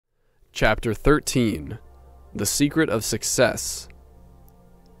Chapter 13. The Secret of Success.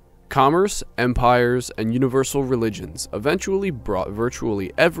 Commerce, empires, and universal religions eventually brought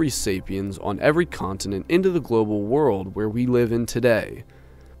virtually every sapiens on every continent into the global world where we live in today.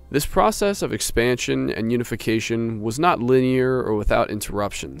 This process of expansion and unification was not linear or without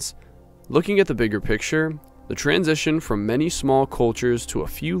interruptions. Looking at the bigger picture, the transition from many small cultures to a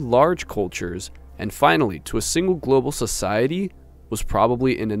few large cultures, and finally to a single global society, was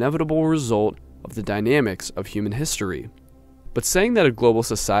probably an inevitable result of the dynamics of human history. But saying that a global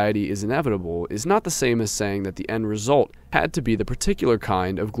society is inevitable is not the same as saying that the end result had to be the particular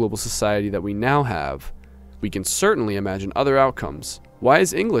kind of global society that we now have. We can certainly imagine other outcomes. Why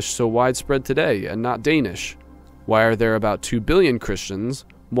is English so widespread today and not Danish? Why are there about 2 billion Christians,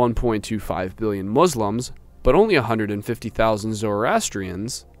 1.25 billion Muslims, but only 150,000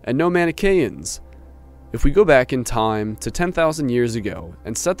 Zoroastrians, and no Manichaeans? If we go back in time to 10,000 years ago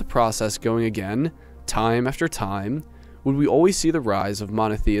and set the process going again, time after time, would we always see the rise of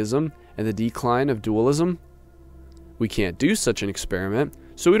monotheism and the decline of dualism? We can't do such an experiment,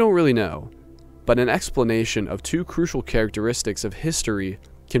 so we don't really know. But an explanation of two crucial characteristics of history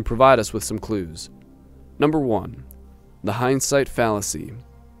can provide us with some clues. Number 1. The hindsight fallacy.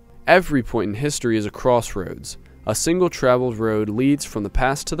 Every point in history is a crossroads. A single traveled road leads from the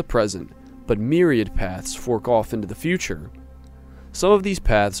past to the present, but myriad paths fork off into the future. Some of these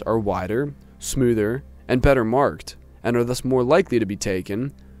paths are wider, smoother, and better marked, and are thus more likely to be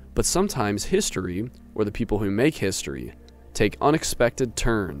taken, but sometimes history, or the people who make history, take unexpected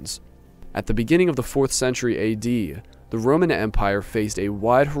turns. At the beginning of the 4th century AD, the Roman Empire faced a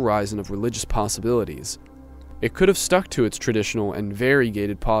wide horizon of religious possibilities. It could have stuck to its traditional and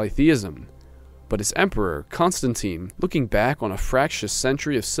variegated polytheism, but its emperor, Constantine, looking back on a fractious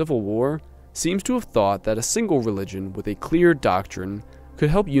century of civil war, seems to have thought that a single religion with a clear doctrine could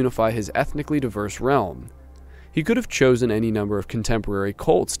help unify his ethnically diverse realm. He could have chosen any number of contemporary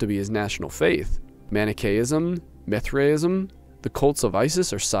cults to be his national faith. Manichaeism, Mithraism, the cults of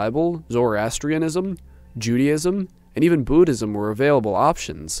Isis or Cybele, Zoroastrianism, Judaism, and even Buddhism were available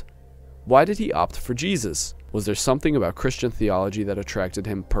options. Why did he opt for Jesus? Was there something about Christian theology that attracted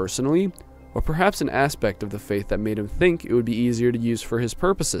him personally, or perhaps an aspect of the faith that made him think it would be easier to use for his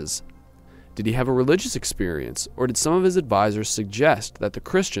purposes? Did he have a religious experience, or did some of his advisors suggest that the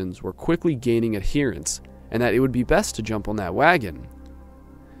Christians were quickly gaining adherents, and that it would be best to jump on that wagon?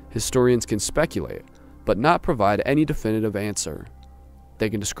 Historians can speculate, but not provide any definitive answer. They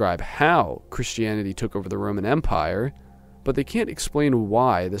can describe how Christianity took over the Roman Empire, but they can't explain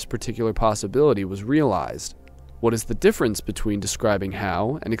why this particular possibility was realized. What is the difference between describing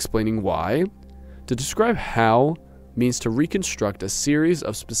how and explaining why? To describe how means to reconstruct a series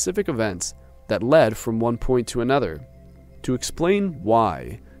of specific events that led from one point to another. To explain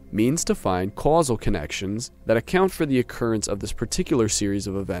why means to find causal connections that account for the occurrence of this particular series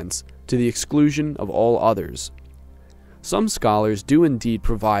of events to the exclusion of all others. Some scholars do indeed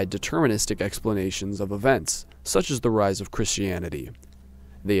provide deterministic explanations of events, such as the rise of Christianity.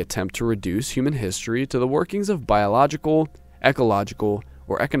 They attempt to reduce human history to the workings of biological, ecological,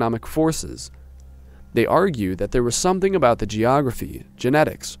 or economic forces. They argue that there was something about the geography,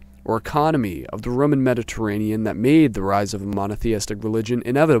 genetics, or economy of the Roman Mediterranean that made the rise of a monotheistic religion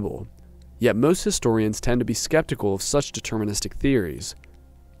inevitable. Yet most historians tend to be skeptical of such deterministic theories.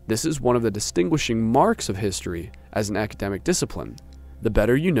 This is one of the distinguishing marks of history as an academic discipline. The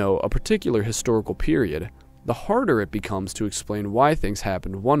better you know a particular historical period, the harder it becomes to explain why things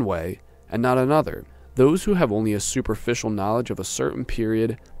happened one way and not another. Those who have only a superficial knowledge of a certain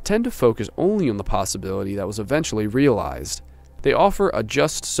period tend to focus only on the possibility that was eventually realized. They offer a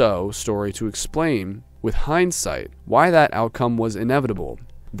just-so story to explain, with hindsight, why that outcome was inevitable.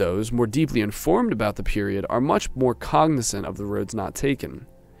 Those more deeply informed about the period are much more cognizant of the roads not taken.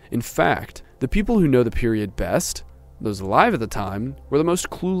 In fact, the people who know the period best, those alive at the time, were the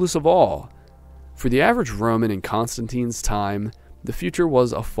most clueless of all. For the average Roman in Constantine's time, the future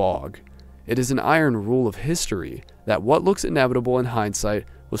was a fog. It is an iron rule of history that what looks inevitable in hindsight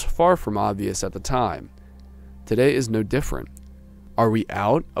was far from obvious at the time. Today is no different. Are we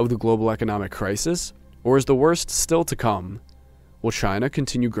out of the global economic crisis, or is the worst still to come? Will China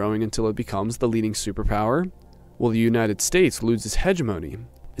continue growing until it becomes the leading superpower? Will the United States lose its hegemony?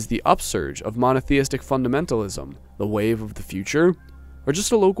 Is the upsurge of monotheistic fundamentalism the wave of the future, or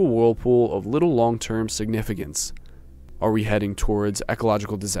just a local whirlpool of little long-term significance? Are we heading towards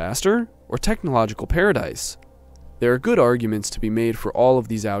ecological disaster or technological paradise? There are good arguments to be made for all of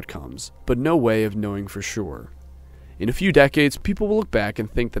these outcomes, but no way of knowing for sure. In a few decades, people will look back and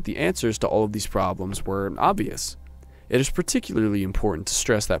think that the answers to all of these problems were obvious. It is particularly important to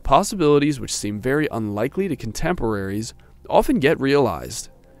stress that possibilities which seem very unlikely to contemporaries often get realized.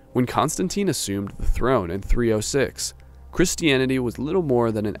 When Constantine assumed the throne in 306, Christianity was little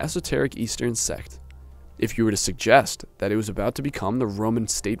more than an esoteric Eastern sect. If you were to suggest that it was about to become the Roman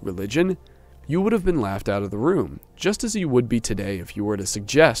state religion, you would have been laughed out of the room, just as you would be today if you were to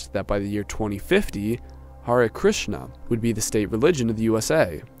suggest that by the year 2050, Hare Krishna would be the state religion of the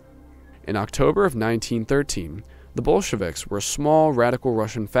USA. In October of 1913, the Bolsheviks were a small, radical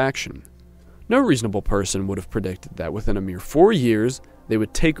Russian faction. No reasonable person would have predicted that within a mere 4 years, they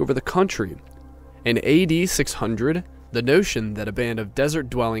would take over the country. In AD 600, the notion that a band of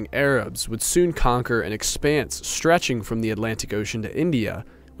desert-dwelling Arabs would soon conquer an expanse stretching from the Atlantic Ocean to India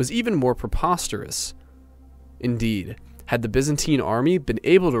was even more preposterous. Indeed, had the Byzantine army been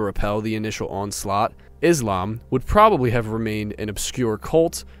able to repel the initial onslaught, Islam would probably have remained an obscure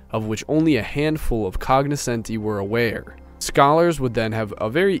cult of which only a handful of cognoscenti were aware. Scholars would then have a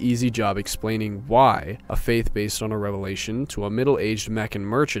very easy job explaining why a faith based on a revelation to a middle-aged Meccan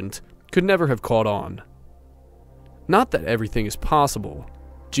merchant could never have caught on. Not that everything is possible.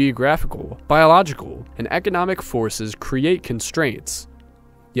 Geographical, biological, and economic forces create constraints.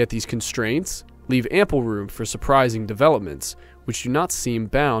 Yet these constraints leave ample room for surprising developments which do not seem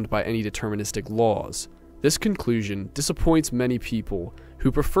bound by any deterministic laws. This conclusion disappoints many people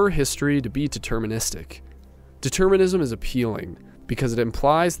who prefer history to be deterministic. Determinism is appealing because it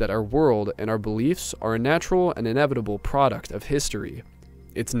implies that our world and our beliefs are a natural and inevitable product of history.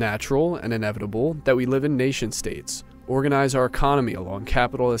 It's natural and inevitable that we live in nation-states, organize our economy along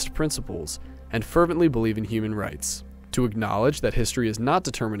capitalist principles, and fervently believe in human rights. To acknowledge that history is not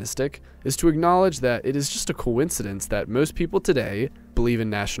deterministic is to acknowledge that it is just a coincidence that most people today believe in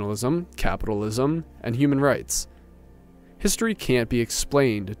nationalism, capitalism, and human rights. History can't be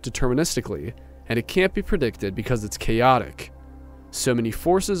explained deterministically, and it can't be predicted because it's chaotic. So many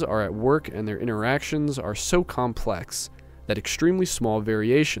forces are at work and their interactions are so complex that extremely small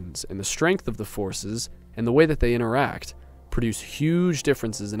variations in the strength of the forces and the way that they interact produce huge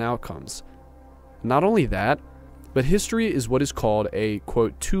differences in outcomes. Not only that, but history is what is called a,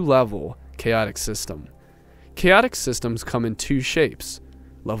 quote, two-level chaotic system. Chaotic systems come in two shapes.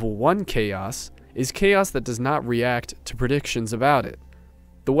 Level 1 chaos is chaos that does not react to predictions about it.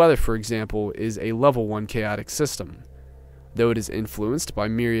 The weather, for example, is a level 1 chaotic system. Though it is influenced by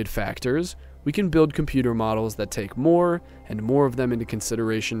myriad factors, we can build computer models that take more and more of them into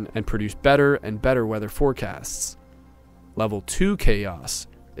consideration and produce better and better weather forecasts. Level 2 chaos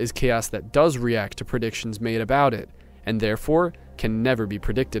is chaos that does react to predictions made about it, and therefore can never be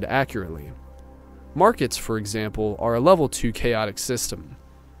predicted accurately. Markets, for example, are a level 2 chaotic system.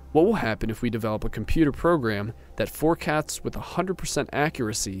 What will happen if we develop a computer program that forecasts with 100%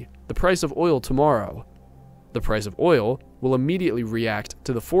 accuracy the price of oil tomorrow? The price of oil will immediately react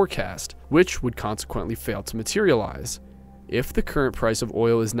to the forecast, which would consequently fail to materialize. If the current price of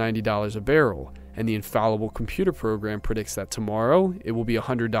oil is $90 a barrel, and the infallible computer program predicts that tomorrow it will be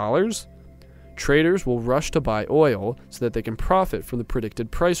 $100, traders will rush to buy oil so that they can profit from the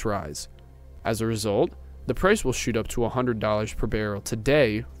predicted price rise. As a result, the price will shoot up to $100 per barrel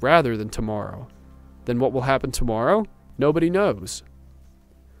today rather than tomorrow. Then what will happen tomorrow? Nobody knows.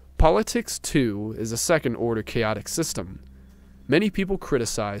 Politics, too, is a second-order chaotic system. Many people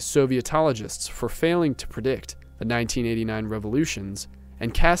criticize Sovietologists for failing to predict the 1989 revolutions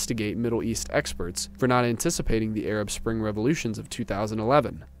and castigate Middle East experts for not anticipating the Arab Spring revolutions of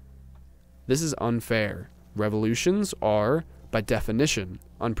 2011. This is unfair. Revolutions are, by definition,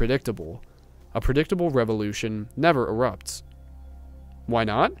 unpredictable. A predictable revolution never erupts. Why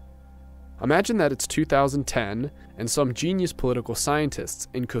not? Imagine that it's 2010 and some genius political scientists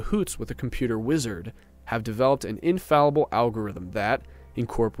in cahoots with a computer wizard have developed an infallible algorithm that,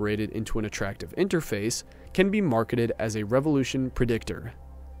 incorporated into an attractive interface, can be marketed as a revolution predictor.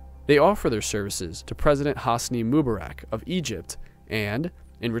 They offer their services to President Hosni Mubarak of Egypt and,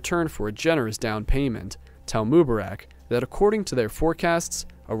 in return for a generous down payment, tell Mubarak that according to their forecasts,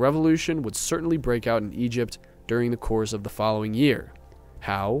 a revolution would certainly break out in Egypt during the course of the following year.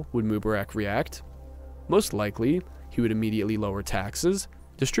 How would Mubarak react? Most likely, he would immediately lower taxes,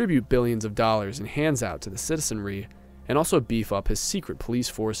 distribute billions of dollars in hands-out to the citizenry, and also beef up his secret police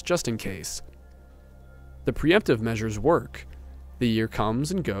force just in case. The preemptive measures work. The year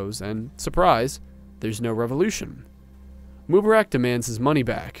comes and goes, and, surprise, there's no revolution. Mubarak demands his money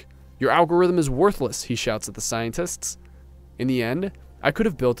back. "Your algorithm is worthless," he shouts at the scientists. In the end, I could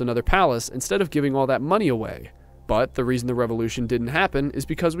have built another palace instead of giving all that money away. But the reason the revolution didn't happen is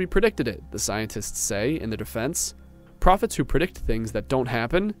because we predicted it, the scientists say in their defense. Prophets who predict things that don't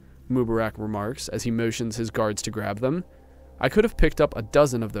happen Mubarak remarks as he motions his guards to grab them. I could have picked up a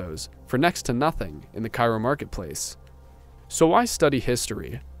dozen of those for next to nothing in the Cairo marketplace. So why study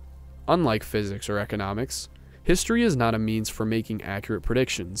history? Unlike physics or economics, history is not a means for making accurate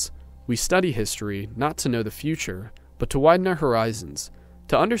predictions. We study history not to know the future, but to widen our horizons,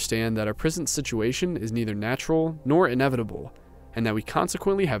 to understand that our present situation is neither natural nor inevitable, and that we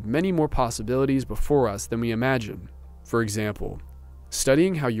consequently have many more possibilities before us than we imagine. For example,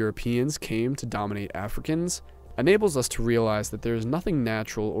 studying how Europeans came to dominate Africans enables us to realize that there is nothing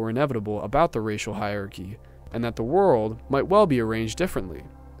natural or inevitable about the racial hierarchy, and that the world might well be arranged differently.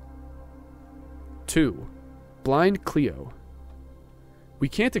 2. Blind Cleo. We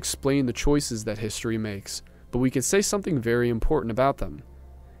can't explain the choices that history makes, but we can say something very important about them.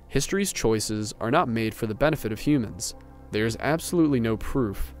 History's choices are not made for the benefit of humans. There is absolutely no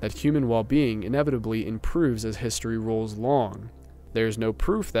proof that human well-being inevitably improves as history rolls along. There is no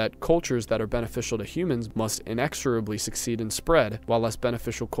proof that cultures that are beneficial to humans must inexorably succeed and spread, while less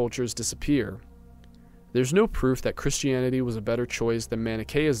beneficial cultures disappear. There's no proof that Christianity was a better choice than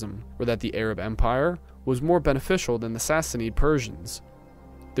Manichaeism, or that the Arab Empire was more beneficial than the Sassanid Persians.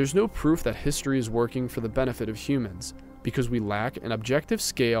 There's no proof that history is working for the benefit of humans, because we lack an objective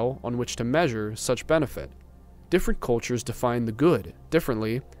scale on which to measure such benefit. Different cultures define the good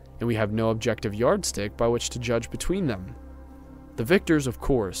differently, and we have no objective yardstick by which to judge between them. The victors, of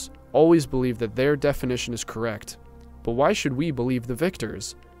course, always believe that their definition is correct, but why should we believe the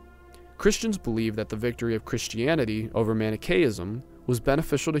victors? Christians believe that the victory of Christianity over Manichaeism was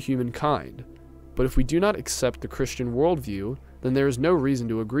beneficial to humankind, but if we do not accept the Christian worldview, then there is no reason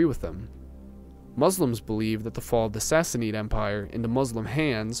to agree with them. Muslims believe that the fall of the Sassanid Empire into Muslim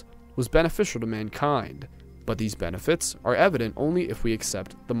hands was beneficial to mankind, but these benefits are evident only if we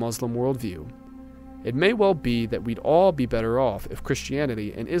accept the Muslim worldview. It may well be that we'd all be better off if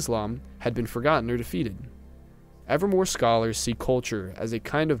Christianity and Islam had been forgotten or defeated. Ever more scholars see culture as a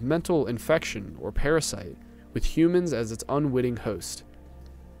kind of mental infection or parasite, with humans as its unwitting host.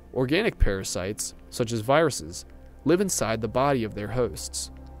 Organic parasites, such as viruses, live inside the body of their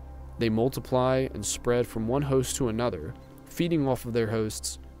hosts. They multiply and spread from one host to another, feeding off of their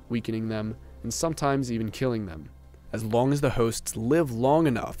hosts, weakening them, and sometimes even killing them. As long as the hosts live long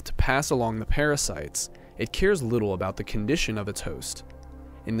enough to pass along the parasites, it cares little about the condition of its host.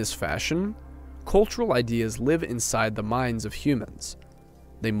 In this fashion, cultural ideas live inside the minds of humans.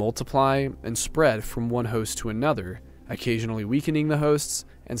 They multiply and spread from one host to another, occasionally weakening the hosts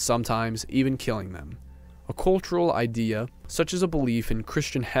and sometimes even killing them. A cultural idea, such as a belief in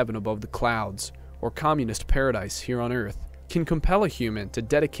Christian heaven above the clouds or communist paradise here on earth, can compel a human to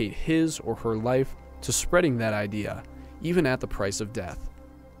dedicate his or her life to spreading that idea, even at the price of death.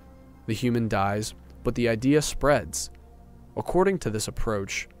 The human dies, but the idea spreads. According to this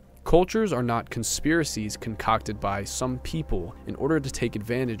approach, cultures are not conspiracies concocted by some people in order to take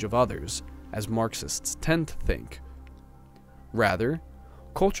advantage of others, as Marxists tend to think. Rather,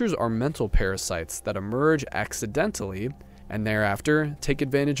 cultures are mental parasites that emerge accidentally and thereafter take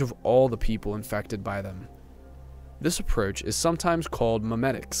advantage of all the people infected by them. This approach is sometimes called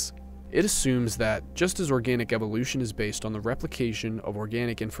memetics. It assumes that just as organic evolution is based on the replication of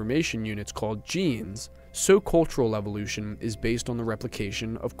organic information units called genes, so cultural evolution is based on the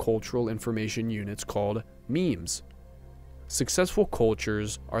replication of cultural information units called memes. Successful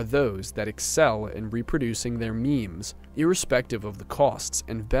cultures are those that excel in reproducing their memes, irrespective of the costs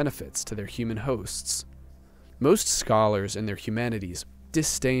and benefits to their human hosts. Most scholars in their humanities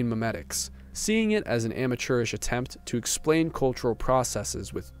disdain memetics, seeing it as an amateurish attempt to explain cultural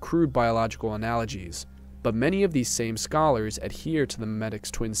processes with crude biological analogies, but many of these same scholars adhere to the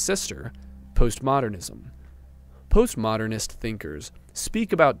memetic's twin sister, postmodernism. Postmodernist thinkers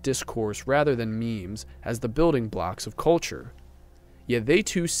speak about discourse rather than memes as the building blocks of culture. Yet they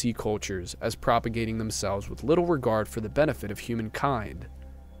too see cultures as propagating themselves with little regard for the benefit of humankind.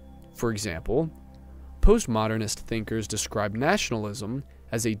 For example, postmodernist thinkers describe nationalism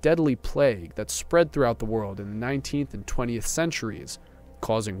as a deadly plague that spread throughout the world in the 19th and 20th centuries,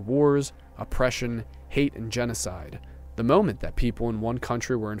 causing wars, oppression, hate, and genocide. The moment that people in one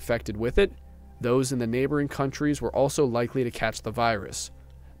country were infected with it, those in the neighboring countries were also likely to catch the virus.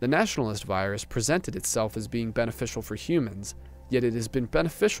 The nationalist virus presented itself as being beneficial for humans, yet it has been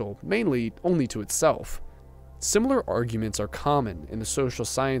beneficial mainly only to itself. Similar arguments are common in the social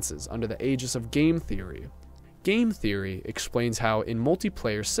sciences under the aegis of game theory. Game theory explains how in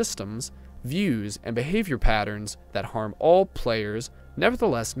multiplayer systems, views and behavior patterns that harm all players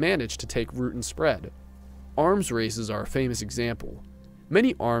nevertheless manage to take root and spread. Arms races are a famous example.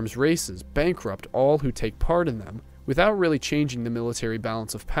 Many arms races bankrupt all who take part in them, without really changing the military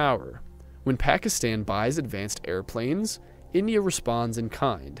balance of power. When Pakistan buys advanced airplanes, India responds in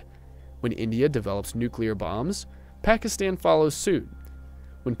kind. When India develops nuclear bombs, Pakistan follows suit.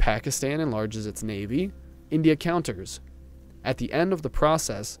 When Pakistan enlarges its navy, India counters. At the end of the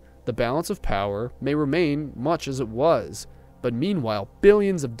process, the balance of power may remain much as it was, but meanwhile,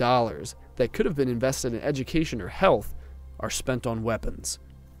 billions of dollars that could have been invested in education or health are spent on weapons.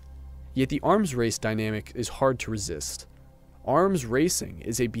 Yet the arms race dynamic is hard to resist. Arms racing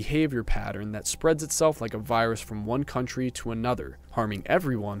is a behavior pattern that spreads itself like a virus from one country to another, harming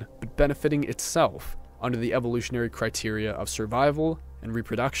everyone but benefiting itself under the evolutionary criteria of survival and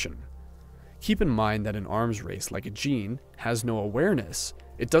reproduction. Keep in mind that an arms race, like a gene, has no awareness.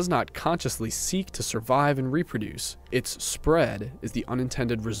 It does not consciously seek to survive and reproduce. Its spread is the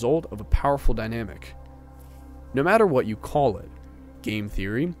unintended result of a powerful dynamic. No matter what you call it, game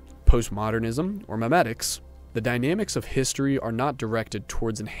theory, postmodernism, or memetics, the dynamics of history are not directed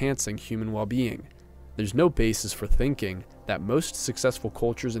towards enhancing human well-being. There's no basis for thinking that most successful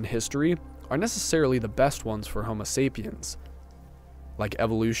cultures in history are necessarily the best ones for Homo sapiens. Like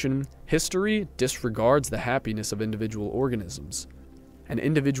evolution, history disregards the happiness of individual organisms. And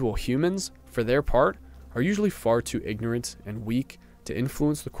individual humans, for their part, are usually far too ignorant and weak to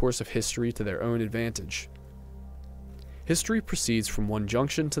influence the course of history to their own advantage. History proceeds from one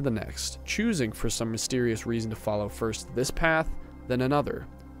junction to the next, choosing for some mysterious reason to follow first this path, then another.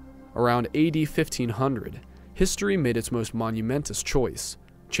 Around AD 1500, history made its most monumentous choice,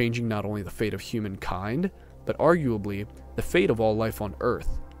 changing not only the fate of humankind, but arguably the fate of all life on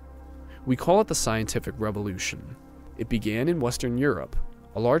Earth. We call it the Scientific Revolution. It began in Western Europe,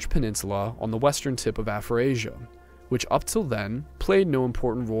 a large peninsula on the western tip of Afro-Asia, which up till then played no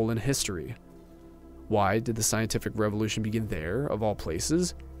important role in history. Why did the scientific revolution begin there, of all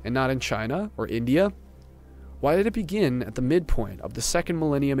places, and not in China or India? Why did it begin at the midpoint of the second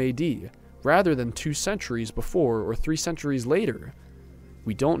millennium AD, rather than 2 centuries before or 3 centuries later?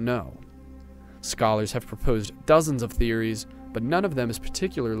 We don't know. Scholars have proposed dozens of theories, but none of them is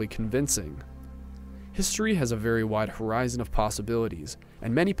particularly convincing. History has a very wide horizon of possibilities,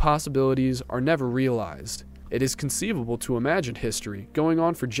 and many possibilities are never realized. It is conceivable to imagine history going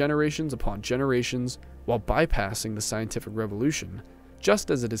on for generations upon generations while bypassing the scientific revolution, just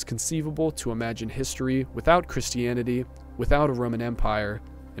as it is conceivable to imagine history without Christianity, without a Roman Empire,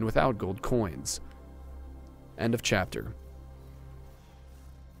 and without gold coins. End of chapter.